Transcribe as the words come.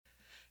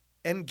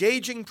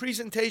Engaging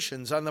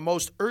presentations on the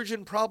most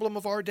urgent problem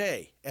of our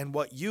day and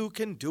what you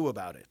can do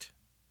about it.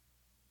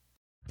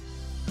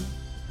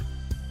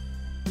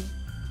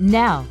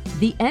 Now,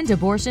 the End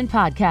Abortion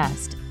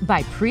Podcast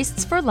by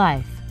Priests for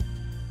Life.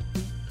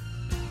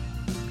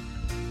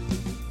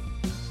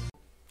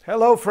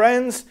 Hello,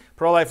 friends.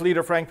 Pro-life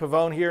leader Frank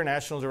Pavone here,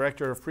 National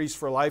Director of Priests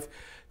for Life,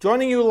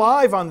 joining you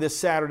live on this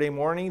Saturday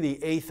morning, the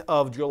 8th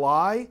of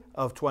July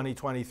of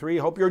 2023.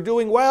 Hope you're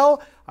doing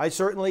well. I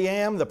certainly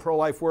am. The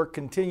pro-life work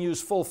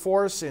continues full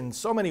force in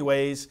so many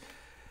ways.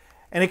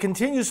 And it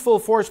continues full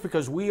force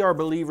because we are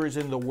believers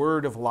in the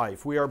Word of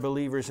life. We are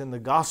believers in the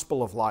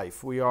gospel of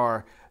life. We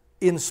are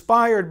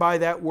inspired by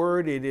that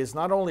Word. It is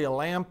not only a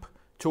lamp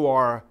to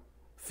our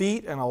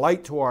feet and a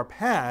light to our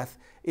path,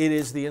 it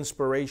is the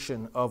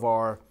inspiration of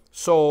our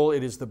soul.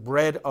 It is the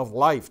bread of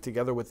life.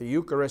 Together with the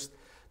Eucharist,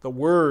 the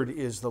Word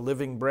is the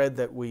living bread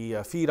that we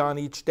feed on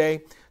each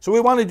day. So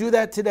we want to do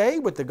that today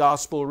with the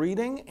gospel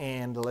reading,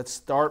 and let's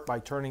start by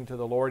turning to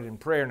the Lord in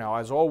prayer. Now,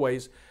 as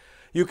always,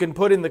 you can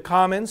put in the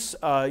comments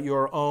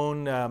your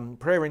own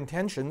prayer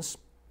intentions,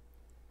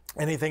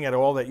 anything at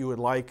all that you would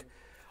like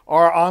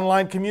our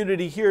online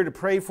community here to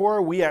pray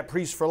for. We at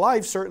Priests for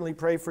Life certainly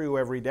pray for you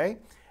every day,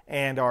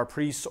 and our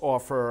priests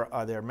offer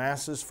their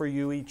masses for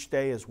you each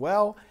day as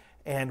well,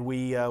 and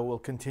we will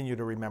continue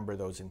to remember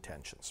those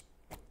intentions.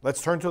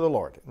 Let's turn to the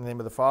Lord. In the name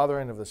of the Father,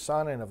 and of the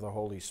Son, and of the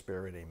Holy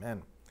Spirit.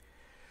 Amen.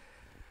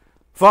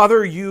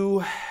 Father,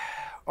 you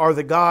are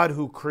the God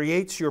who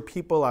creates your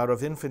people out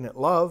of infinite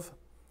love,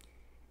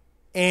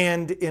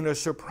 and in a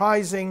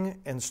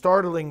surprising and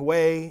startling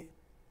way,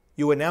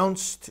 you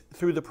announced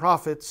through the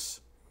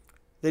prophets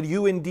that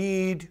you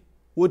indeed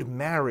would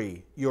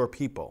marry your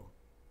people.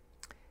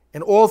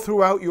 And all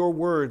throughout your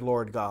word,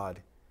 Lord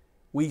God,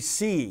 we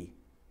see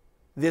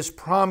this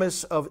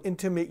promise of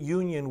intimate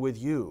union with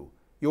you.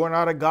 You are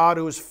not a God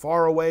who is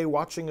far away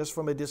watching us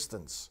from a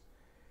distance.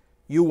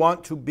 You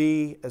want to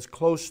be as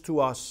close to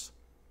us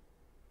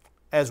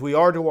as we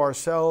are to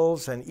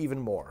ourselves, and even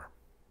more.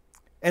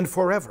 And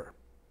forever.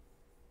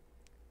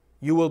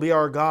 You will be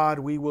our God,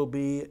 we will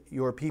be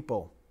your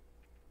people.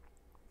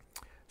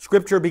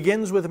 Scripture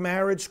begins with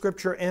marriage,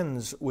 Scripture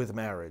ends with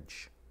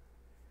marriage.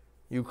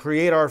 You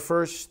create our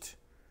first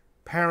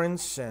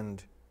parents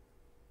and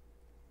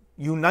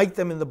unite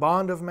them in the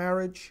bond of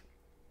marriage.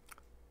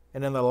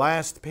 And in the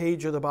last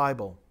page of the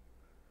Bible,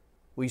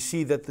 we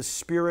see that the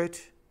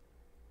Spirit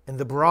and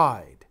the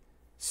bride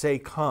say,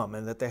 "Come,"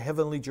 and that the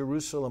heavenly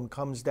Jerusalem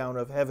comes down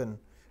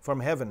from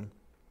heaven,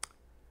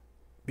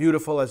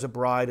 beautiful as a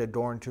bride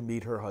adorned to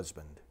meet her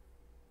husband.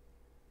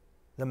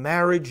 The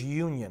marriage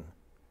union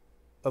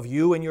of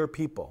you and your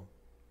people,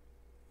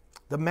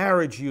 the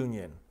marriage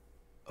union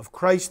of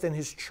Christ and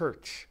His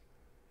church.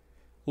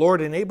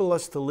 Lord, enable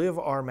us to live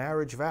our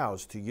marriage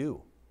vows to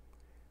you,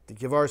 to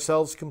give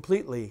ourselves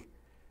completely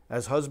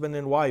as husband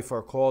and wife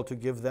are called to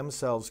give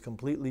themselves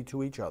completely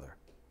to each other.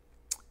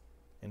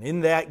 And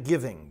in that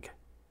giving,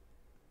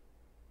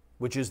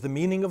 which is the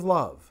meaning of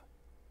love,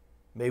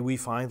 may we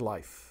find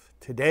life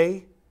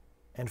today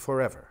and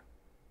forever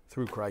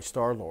through Christ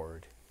our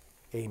Lord.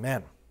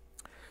 Amen.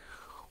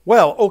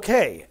 Well,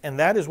 okay, and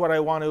that is what I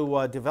want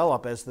to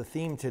develop as the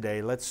theme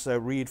today. Let's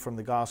read from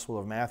the Gospel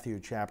of Matthew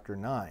chapter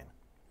 9.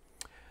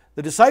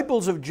 The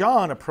disciples of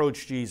John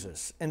approached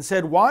Jesus and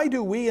said, "Why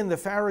do we and the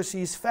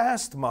Pharisees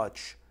fast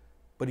much,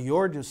 but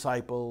your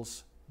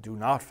disciples do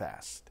not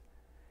fast?"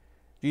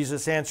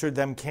 Jesus answered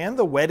them, "Can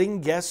the wedding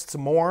guests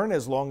mourn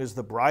as long as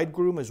the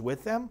bridegroom is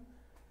with them?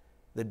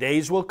 The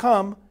days will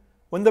come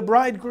when the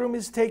bridegroom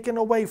is taken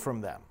away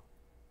from them,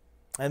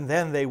 and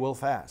then they will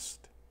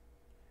fast.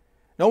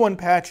 No one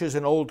patches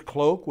an old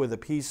cloak with a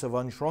piece of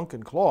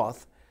unshrunken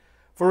cloth,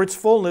 for its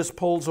fullness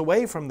pulls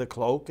away from the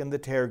cloak and the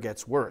tear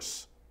gets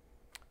worse.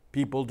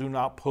 People do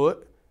not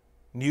put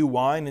new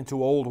wine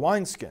into old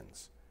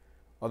wineskins.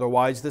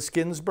 Otherwise the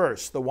skins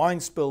burst, the wine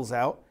spills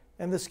out,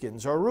 and the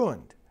skins are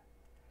ruined.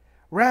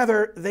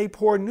 Rather, they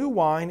pour new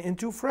wine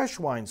into fresh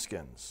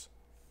wineskins,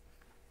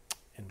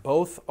 and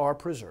both are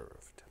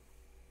preserved."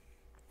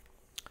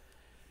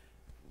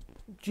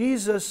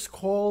 Jesus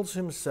calls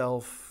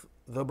himself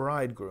the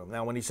bridegroom.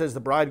 Now, when he says the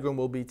bridegroom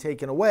will be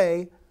taken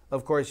away,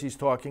 of course, he's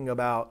talking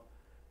about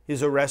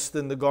his arrest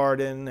in the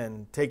garden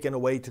and taken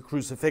away to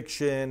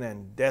crucifixion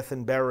and death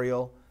and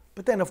burial.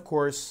 But then, of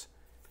course,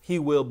 he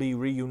will be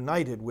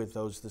reunited with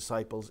those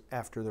disciples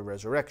after the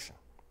resurrection.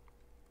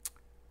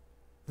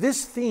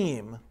 This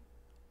theme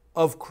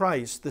of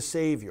Christ, the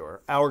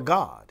Savior, our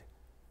God,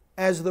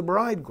 as the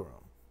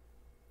bridegroom,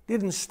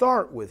 didn't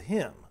start with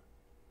him.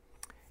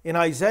 In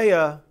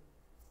Isaiah,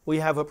 we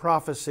have a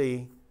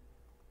prophecy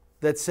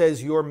that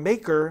says, "Your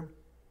Maker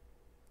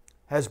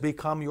has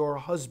become your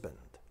husband."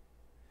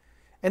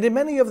 And in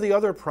many of the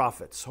other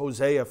prophets,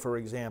 Hosea, for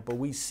example,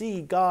 we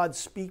see God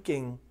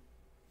speaking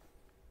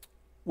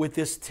with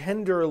this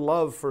tender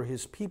love for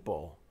his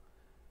people.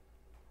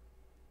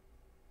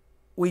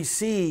 We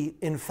see,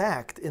 in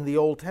fact, in the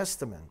Old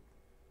Testament,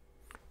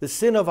 the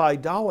sin of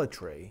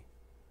idolatry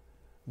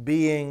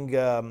being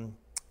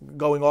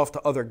going off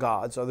to other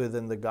gods other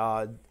than the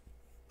God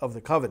of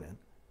the covenant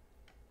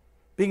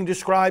being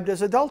described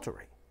as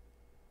adultery.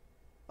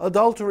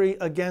 Adultery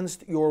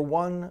against your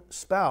one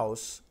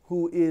spouse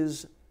who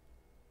is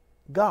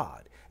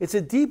God. It's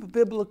a deep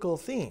biblical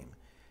theme.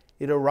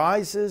 It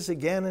arises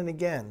again and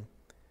again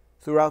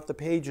throughout the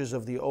pages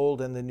of the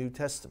Old and the New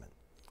Testament.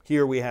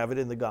 Here we have it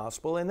in the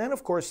Gospel. And then,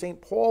 of course,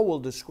 St. Paul will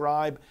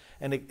describe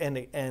and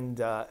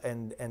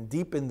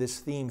deepen this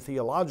theme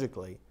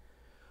theologically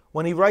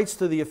when he writes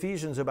to the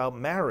Ephesians about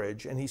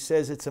marriage, and he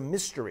says it's a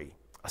mystery,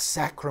 a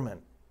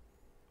sacrament,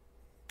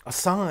 a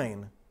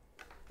sign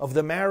of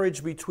the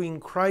marriage between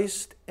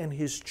Christ and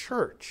his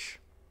church.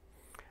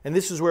 And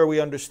this is where we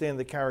understand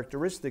the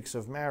characteristics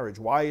of marriage.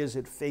 Why is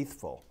it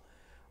faithful?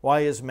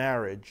 Why is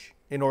marriage,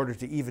 in order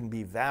to even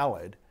be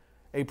valid,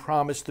 a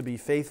promise to be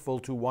faithful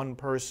to one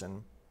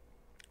person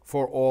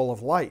for all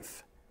of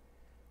life?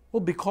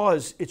 Well,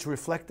 because it's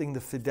reflecting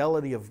the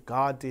fidelity of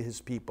God to his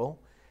people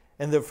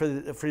and the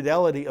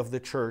fidelity of the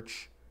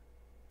church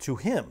to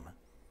him.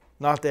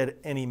 Not that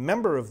any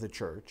member of the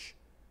church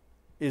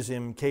is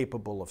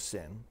incapable of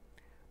sin,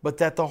 but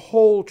that the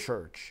whole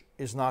church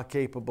is not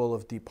capable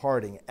of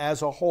departing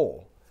as a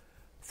whole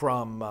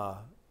from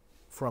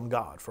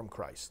God, from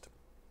Christ.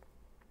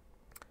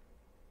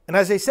 And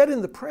as I said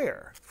in the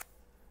prayer,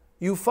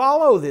 you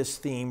follow this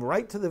theme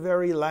right to the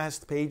very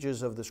last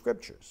pages of the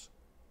Scriptures.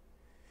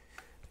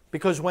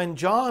 Because when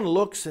John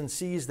looks and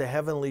sees the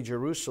heavenly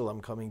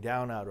Jerusalem coming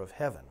down out of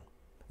heaven,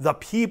 the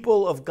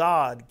people of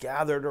God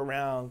gathered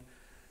around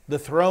the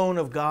throne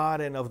of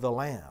God and of the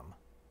Lamb,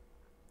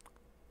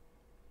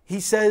 he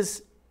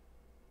says,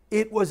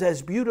 it was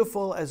as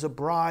beautiful as a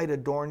bride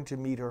adorned to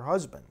meet her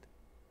husband.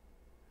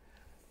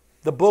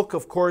 The book,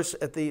 of course,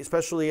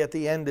 especially at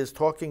the end, is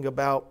talking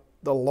about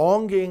the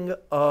longing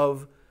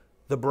of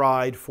the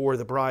bride for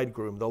the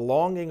bridegroom, the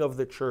longing of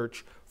the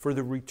church for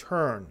the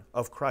return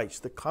of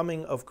Christ, the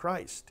coming of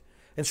Christ.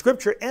 And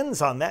Scripture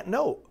ends on that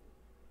note.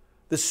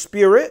 The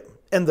Spirit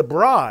and the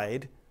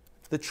bride,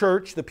 the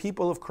church, the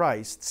people of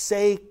Christ,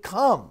 say,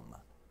 come.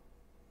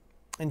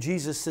 And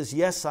Jesus says,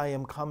 yes, I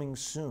am coming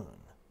soon.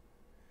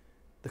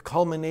 The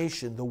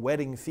culmination, the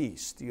wedding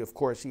feast. Of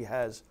course, he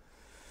has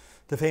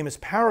the famous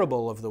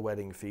parable of the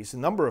wedding feast, a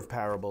number of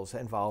parables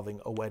involving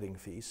a wedding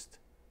feast,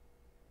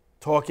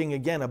 talking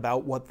again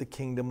about what the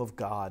kingdom of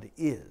God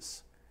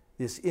is.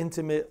 This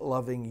intimate,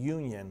 loving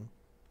union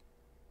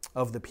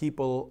of the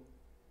people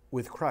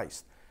with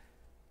Christ.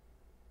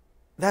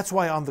 That's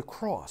why on the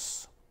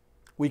cross,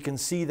 we can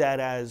see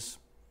that as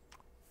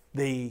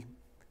the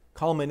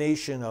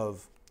culmination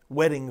of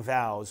wedding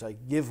vows. I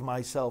give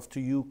myself to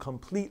you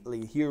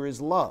completely. Here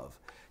is love.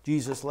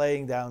 Jesus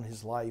laying down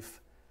his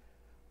life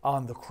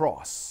on the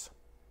cross.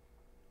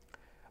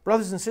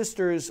 Brothers and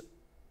sisters,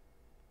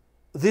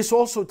 this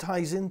also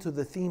ties into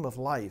the theme of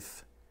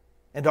life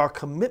and our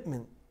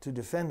commitment to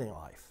defending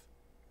life.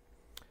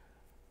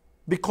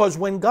 Because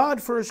when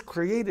God first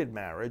created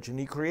marriage, and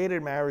he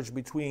created marriage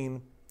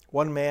between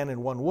one man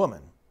and one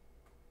woman,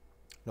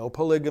 no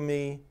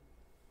polygamy,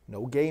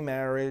 no gay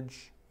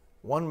marriage,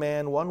 one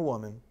man, one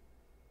woman,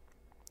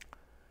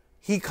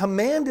 he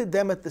commanded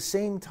them at the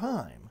same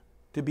time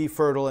to be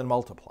fertile and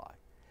multiply.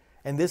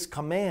 And this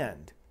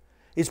command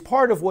is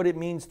part of what it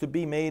means to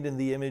be made in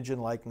the image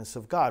and likeness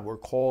of God. We're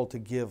called to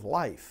give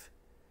life.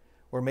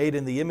 We're made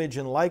in the image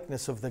and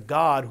likeness of the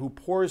God who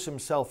pours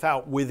himself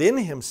out within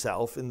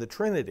himself in the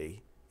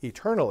Trinity,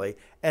 eternally,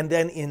 and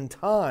then in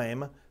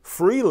time,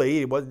 freely,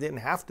 he didn't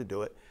have to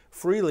do it,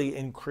 freely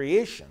in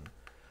creation,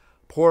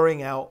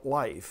 pouring out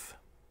life.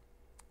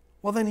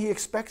 Well, then he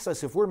expects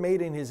us, if we're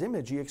made in his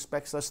image, he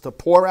expects us to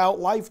pour out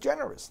life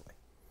generously.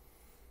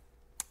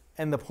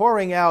 And the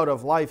pouring out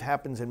of life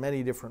happens in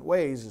many different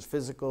ways. There's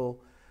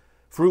physical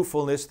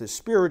fruitfulness, there's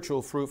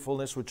spiritual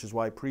fruitfulness, which is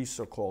why priests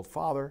are called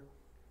father.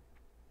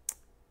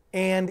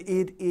 And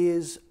it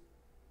is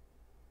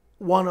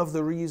one of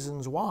the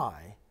reasons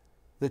why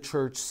the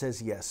church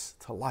says yes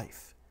to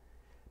life.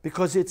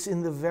 Because it's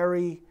in the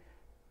very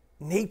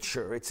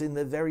nature, it's in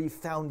the very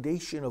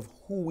foundation of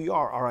who we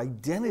are. Our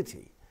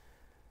identity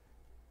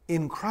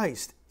in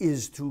Christ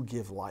is to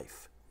give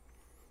life.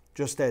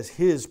 Just as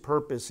his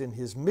purpose in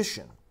his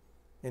mission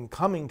in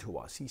coming to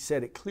us, he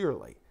said it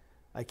clearly,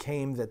 I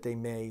came that they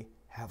may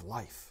have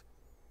life.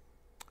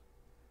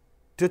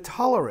 To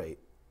tolerate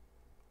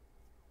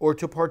or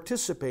to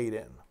participate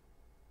in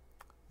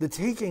the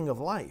taking of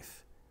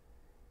life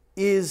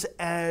is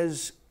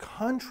as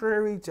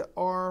contrary to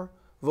our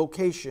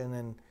vocation,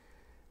 and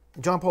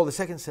John Paul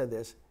II said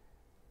this,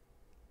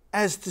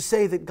 as to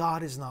say that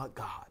God is not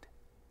God.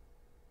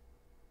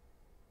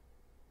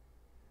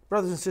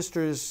 Brothers and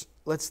sisters,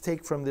 let's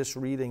take from this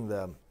reading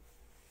the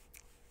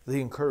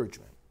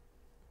encouragement.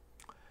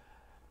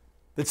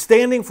 That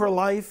standing for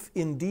life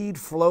indeed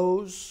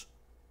flows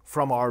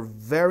from our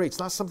very, it's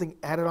not something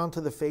added onto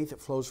the faith, it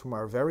flows from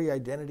our very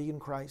identity in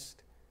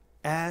Christ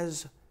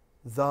as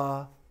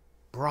the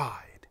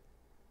bride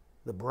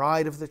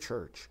of the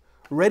church,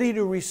 ready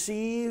to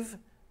receive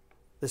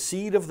the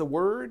seed of the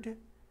word,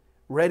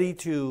 ready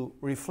to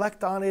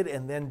reflect on it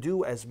and then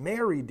do as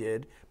Mary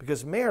did,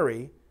 because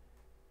Mary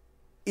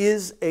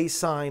is a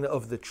sign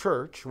of the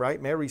church,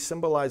 right? Mary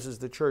symbolizes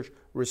the church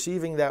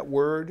receiving that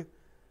word,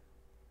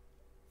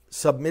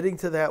 submitting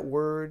to that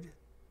word,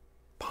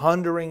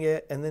 pondering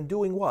it, and then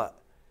doing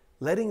what?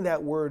 Letting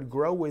that word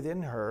grow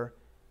within her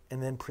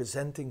and then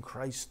presenting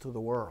Christ to the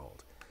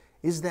world.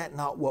 Is that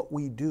not what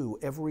we do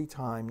every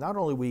time? Not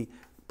only we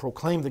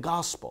proclaim the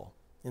gospel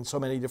in so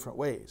many different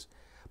ways,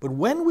 but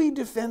when we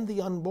defend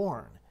the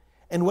unborn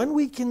and when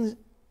we can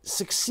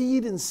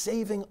succeed in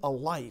saving a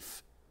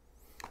life,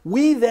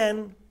 we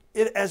then,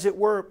 as it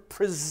were,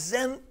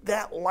 present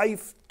that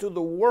life to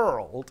the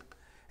world.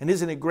 And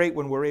isn't it great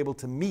when we're able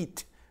to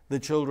meet the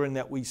children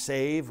that we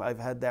save? I've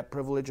had that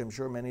privilege. I'm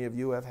sure many of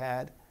you have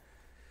had.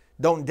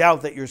 Don't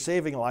doubt that you're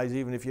saving lives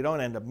even if you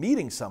don't end up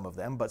meeting some of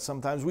them, but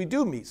sometimes we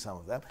do meet some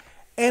of them.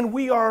 And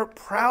we are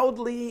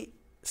proudly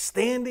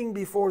standing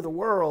before the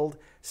world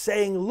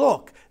saying,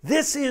 look,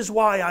 this is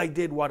why I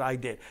did what I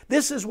did.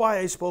 This is why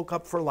I spoke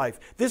up for life.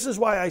 This is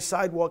why I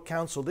sidewalk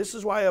counsel. This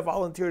is why I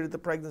volunteered at the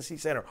pregnancy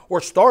center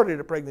or started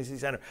a pregnancy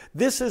center.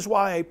 This is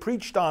why I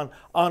preached on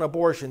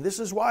abortion. This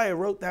is why I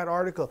wrote that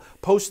article,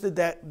 posted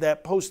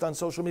that post on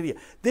social media.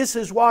 This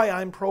is why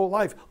I'm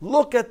pro-life.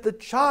 Look at the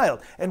child.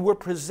 And we're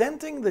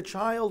presenting the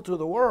child to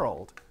the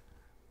world.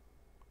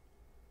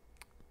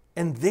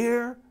 And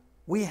there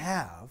we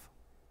have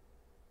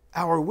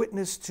our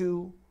witness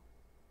to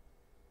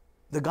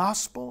the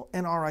gospel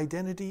and our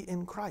identity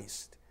in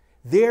Christ.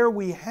 There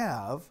we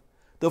have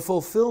the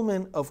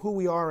fulfillment of who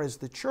we are as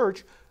the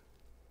church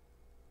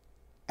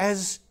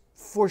as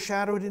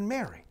foreshadowed in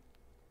Mary.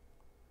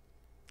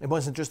 It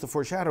wasn't just a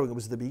foreshadowing, it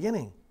was the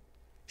beginning.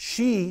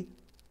 She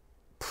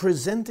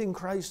presenting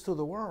Christ to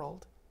the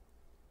world,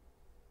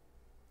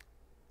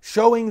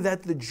 showing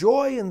that the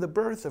joy in the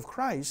birth of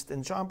Christ,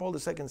 and John Paul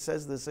II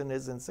says this in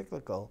his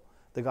encyclical,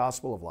 The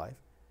Gospel of Life,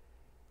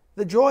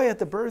 the joy at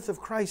the birth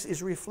of Christ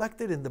is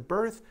reflected in the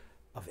birth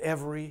of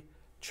every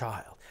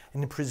child.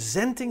 And in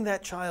presenting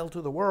that child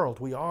to the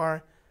world, we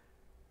are,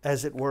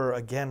 as it were,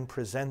 again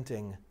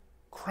presenting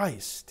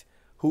Christ,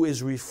 who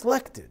is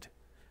reflected,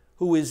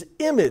 who is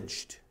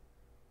imaged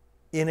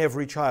in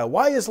every child.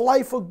 Why is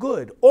life a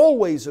good?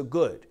 Always a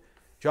good.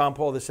 John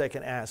Paul II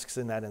asks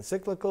in that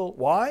encyclical.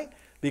 Why?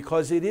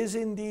 Because it is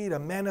indeed a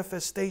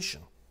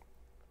manifestation,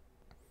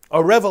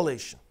 a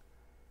revelation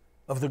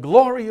of the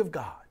glory of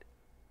God.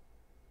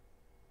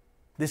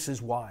 This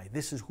is why.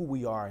 This is who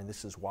we are, and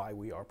this is why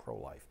we are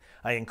pro-life.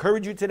 I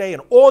encourage you today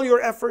in all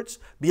your efforts,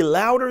 be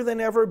louder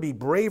than ever, be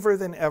braver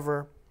than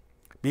ever,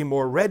 be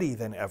more ready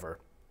than ever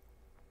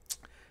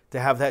to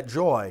have that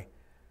joy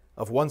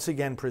of once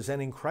again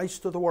presenting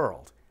Christ to the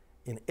world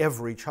in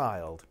every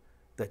child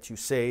that you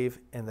save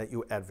and that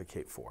you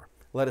advocate for.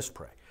 Let us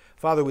pray.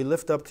 Father, we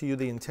lift up to you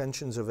the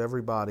intentions of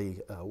everybody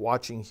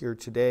watching here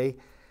today.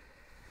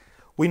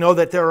 We know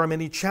that there are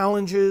many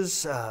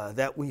challenges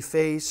that we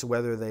face,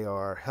 whether they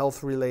are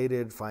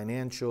health-related,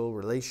 financial,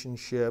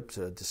 relationships,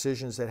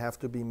 decisions that have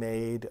to be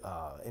made,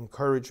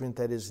 encouragement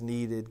that is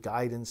needed,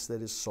 guidance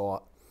that is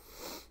sought,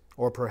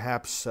 or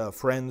perhaps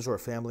friends or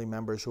family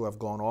members who have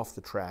gone off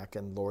the track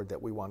and, Lord,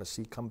 that we want to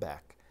see come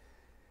back.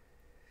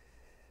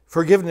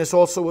 Forgiveness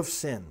also of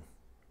sin.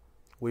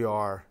 We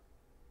are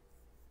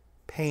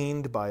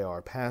pained by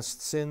our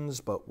past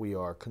sins, but we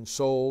are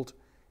consoled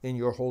in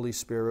your Holy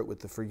Spirit with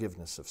the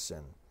forgiveness of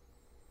sin.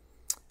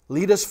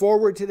 Lead us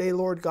forward today,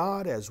 Lord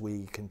God, as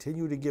we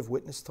continue to give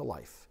witness to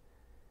life.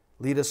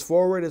 Lead us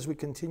forward as we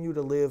continue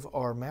to live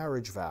our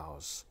marriage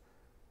vows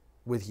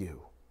with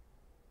you.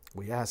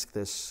 We ask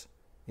this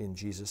in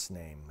Jesus'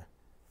 name.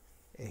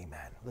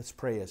 Amen. Let's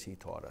pray as he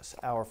taught us.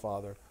 Our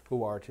Father,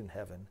 who art in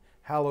heaven,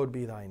 hallowed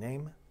be thy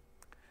name.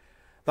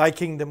 Thy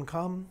kingdom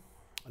come,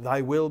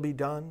 thy will be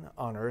done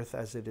on earth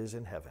as it is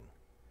in heaven.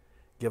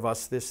 Give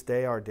us this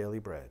day our daily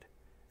bread.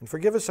 And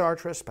forgive us our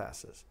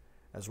trespasses,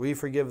 as we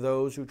forgive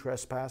those who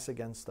trespass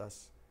against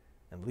us.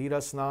 And lead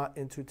us not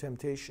into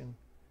temptation,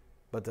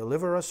 but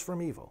deliver us from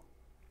evil.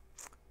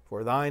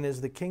 For thine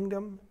is the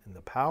kingdom, and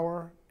the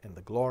power, and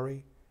the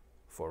glory,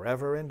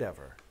 forever and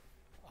ever.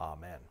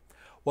 Amen.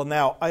 Well,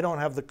 now, I don't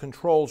have the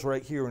controls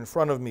right here in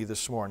front of me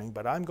this morning,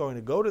 but I'm going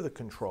to go to the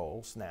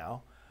controls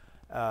now,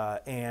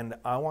 and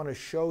I want to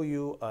show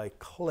you a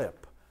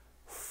clip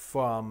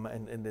from,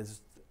 and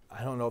there's,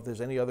 I don't know if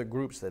there's any other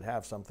groups that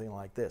have something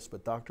like this,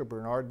 but Dr.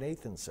 Bernard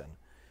Nathanson,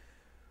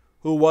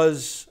 who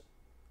was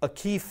a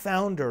key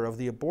founder of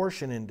the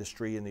abortion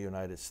industry in the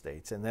United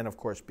States, and then, of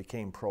course,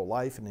 became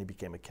pro-life, and he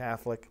became a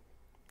Catholic,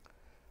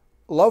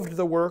 loved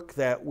the work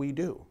that we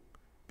do,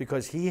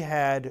 because he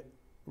had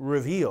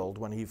revealed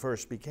when he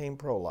first became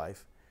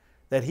pro-life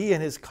that he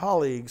and his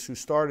colleagues who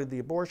started the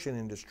abortion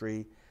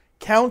industry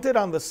counted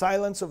on the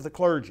silence of the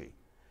clergy.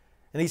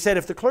 And he said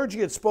if the clergy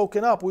had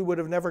spoken up, we would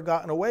have never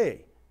gotten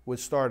away with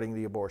starting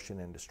the abortion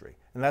industry.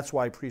 And that's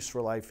why Priests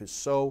for Life is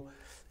so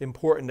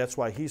important. That's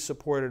why he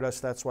supported us.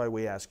 That's why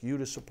we ask you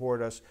to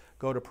support us.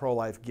 Go to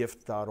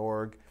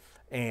prolifegift.org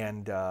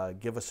and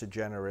give us a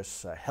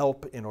generous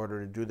help in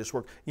order to do this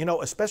work. You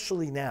know,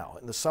 especially now,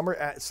 in the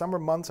summer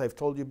months, I've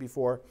told you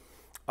before,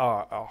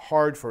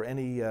 hard for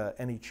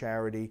any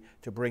charity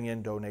to bring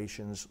in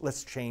donations.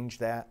 Let's change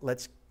that.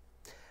 Let's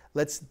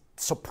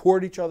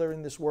support each other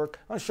in this work.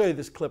 I'll show you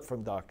this clip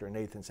from Dr.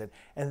 Nathanson,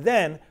 and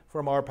then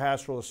from our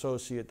pastoral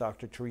associate,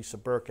 Dr. Teresa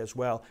Burke, as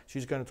well.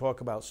 She's going to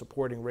talk about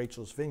supporting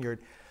Rachel's Vineyard,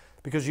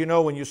 because you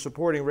know when you're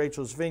supporting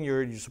Rachel's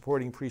Vineyard, you're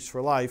supporting Priests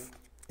for Life,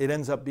 it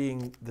ends up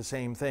being the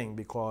same thing,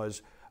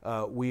 because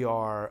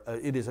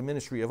it is a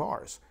ministry of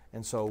ours,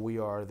 and so we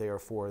are there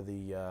for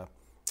the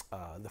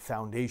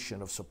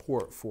foundation of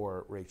support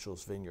for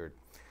Rachel's Vineyard.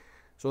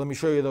 So let me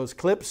show you those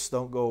clips.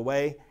 Don't go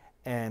away.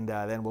 And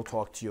then we'll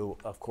talk to you,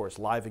 of course,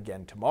 live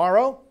again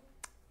tomorrow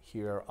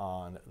here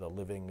on The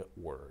Living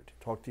Word.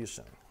 Talk to you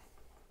soon.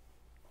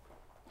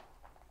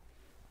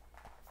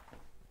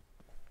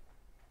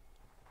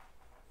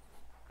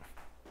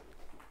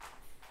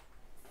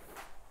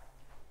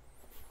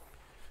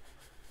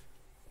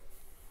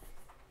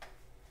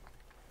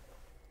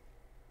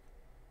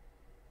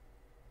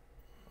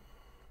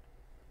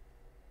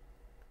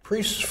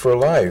 Priests for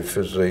Life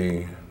is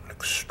an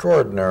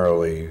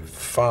extraordinarily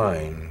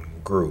fine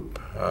group,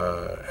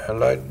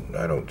 and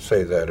I don't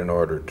say that in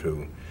order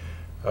to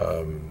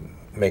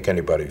make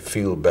anybody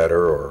feel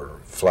better or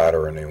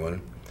flatter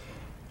anyone.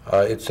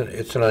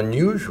 It's an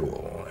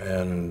unusual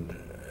and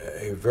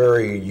a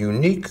very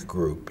unique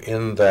group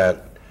in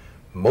that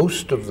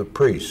most of the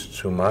priests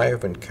whom I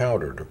have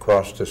encountered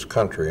across this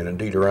country and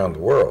indeed around the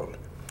world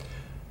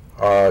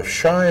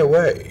shy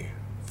away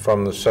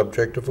from the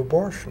subject of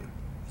abortion.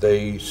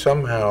 They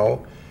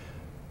somehow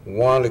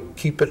want to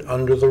keep it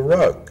under the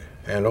rug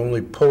and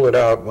only pull it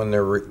out when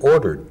they're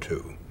ordered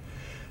to.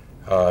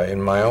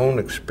 In my own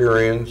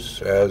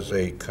experience as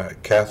a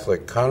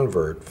Catholic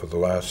convert for the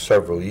last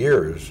several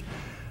years,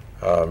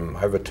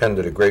 I've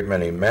attended a great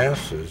many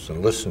masses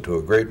and listened to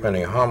a great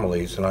many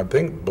homilies, and I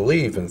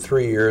believe in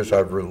 3 years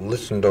I've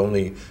listened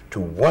only to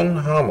one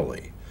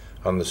homily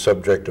on the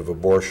subject of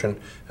abortion,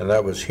 and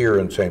that was here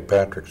in St.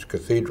 Patrick's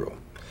Cathedral.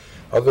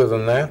 Other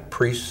than that,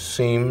 priests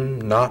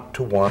seem not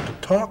to want to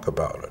talk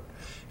about it.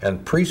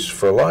 And Priests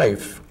for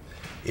Life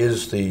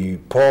is the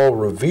Paul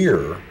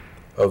Revere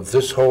of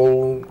this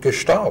whole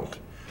gestalt,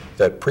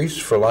 that Priests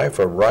for Life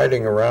are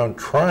riding around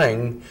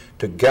trying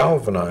to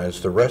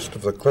galvanize the rest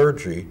of the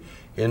clergy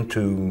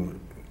into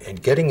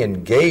getting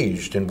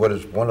engaged in what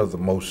is one of the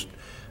most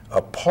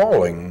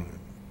appalling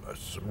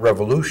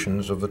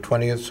revolutions of the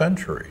 20th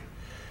century.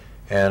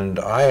 And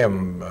I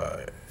am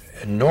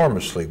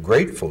enormously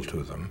grateful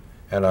to them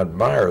and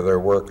admire their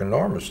work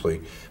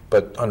enormously,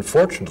 but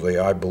unfortunately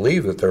I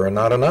believe that there are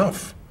not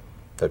enough,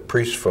 that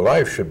Priests for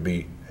Life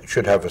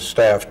should have a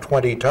staff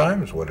 20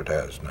 times what it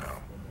has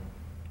now.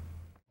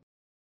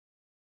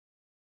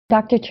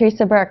 Dr.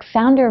 Teresa Burke,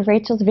 founder of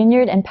Rachel's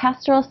Vineyard and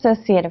pastoral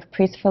associate of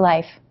Priests for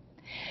Life.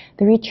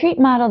 The retreat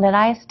model that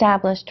I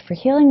established for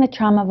healing the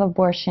trauma of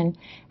abortion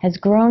has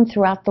grown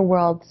throughout the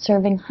world,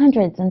 serving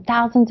hundreds and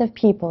thousands of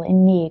people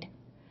in need.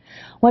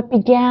 What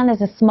began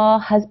as a small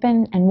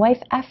husband and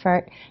wife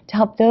effort to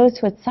help those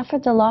who had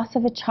suffered the loss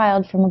of a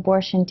child from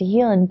abortion to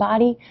heal in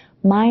body,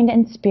 mind,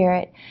 and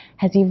spirit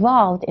has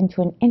evolved into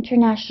an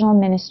international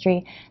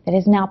ministry that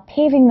is now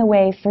paving the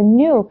way for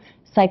new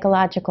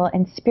psychological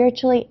and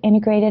spiritually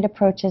integrated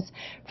approaches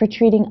for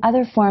treating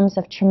other forms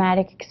of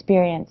traumatic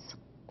experience.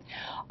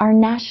 Our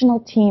national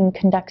team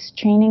conducts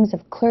trainings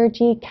of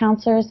clergy,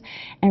 counselors,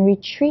 and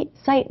retreat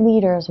site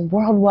leaders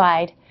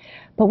worldwide,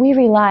 but we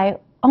rely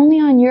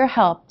only on your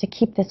help to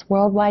keep this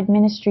worldwide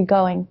ministry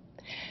going.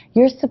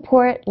 Your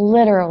support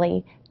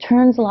literally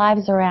turns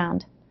lives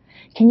around.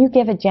 Can you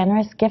give a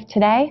generous gift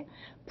today?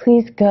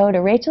 Please go to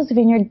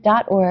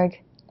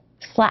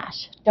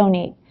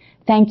rachelsvineyard.org/donate.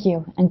 Thank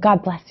you, and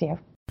God bless you.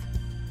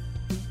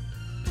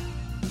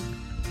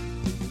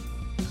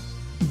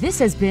 This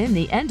has been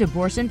the End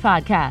Abortion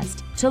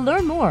Podcast. To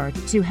learn more,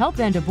 to help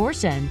end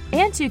abortion,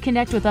 and to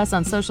connect with us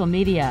on social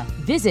media,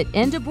 visit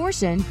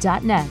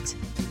endabortion.net.